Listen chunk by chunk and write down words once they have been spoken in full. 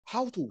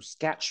how to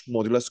sketch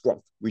modulus graph.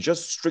 We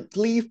just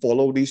strictly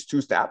follow these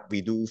two steps. We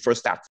do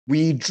first step.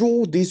 We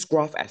draw this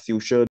graph as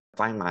usual.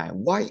 Find my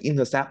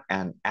y-intercept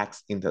and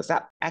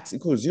x-intercept. X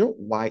equals 0,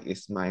 y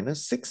is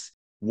minus 6.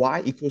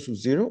 Y equals to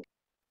 0,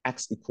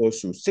 x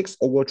equals to 6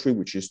 over 3,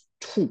 which is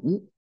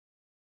 2.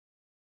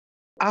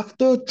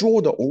 After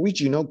draw the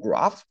original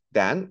graph,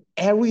 then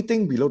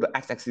everything below the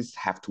x-axis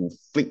have to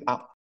flip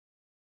up.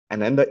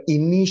 And then the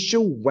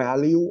initial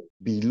value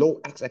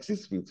below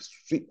x-axis will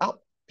flip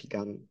up,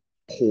 become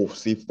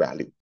positive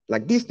value.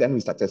 Like this, then we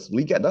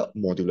successfully get the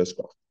modulus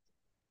graph.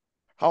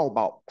 How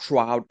about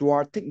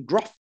quadratic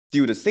graph?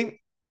 Still the same.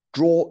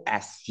 Draw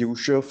as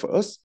usual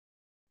first.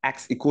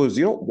 X equals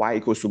 0, y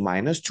equals to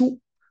minus 2.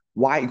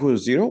 Y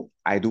equals 0,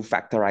 I do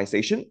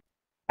factorization.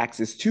 X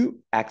is 2,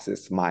 x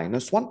is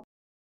minus 1.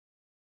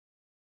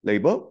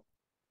 Label.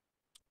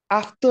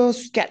 After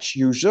sketch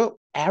usual,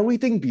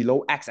 everything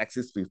below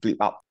x-axis will flip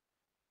up.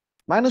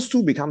 Minus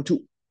 2 become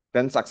 2.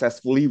 Then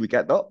successfully we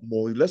get the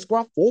modulus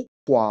graph for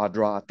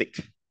quadratic.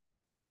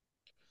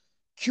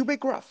 Cubic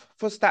graph.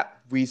 First step,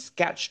 we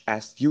sketch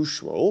as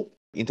usual.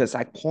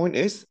 Intersect point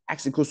is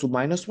x equals to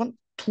minus 1,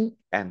 2,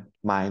 and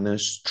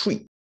minus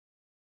 3.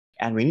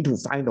 And we need to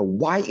find the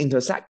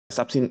y-intercept.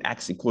 Substitute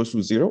x equals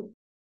to 0.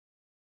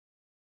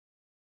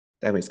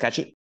 Then we sketch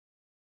it.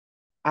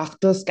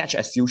 After sketch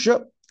as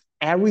usual,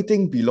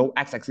 everything below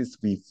x-axis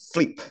we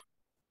flip.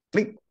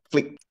 Flip,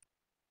 flip.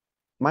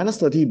 Minus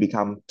 30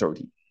 become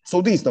 30.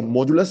 So this is the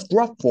modulus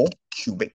graph for cubic.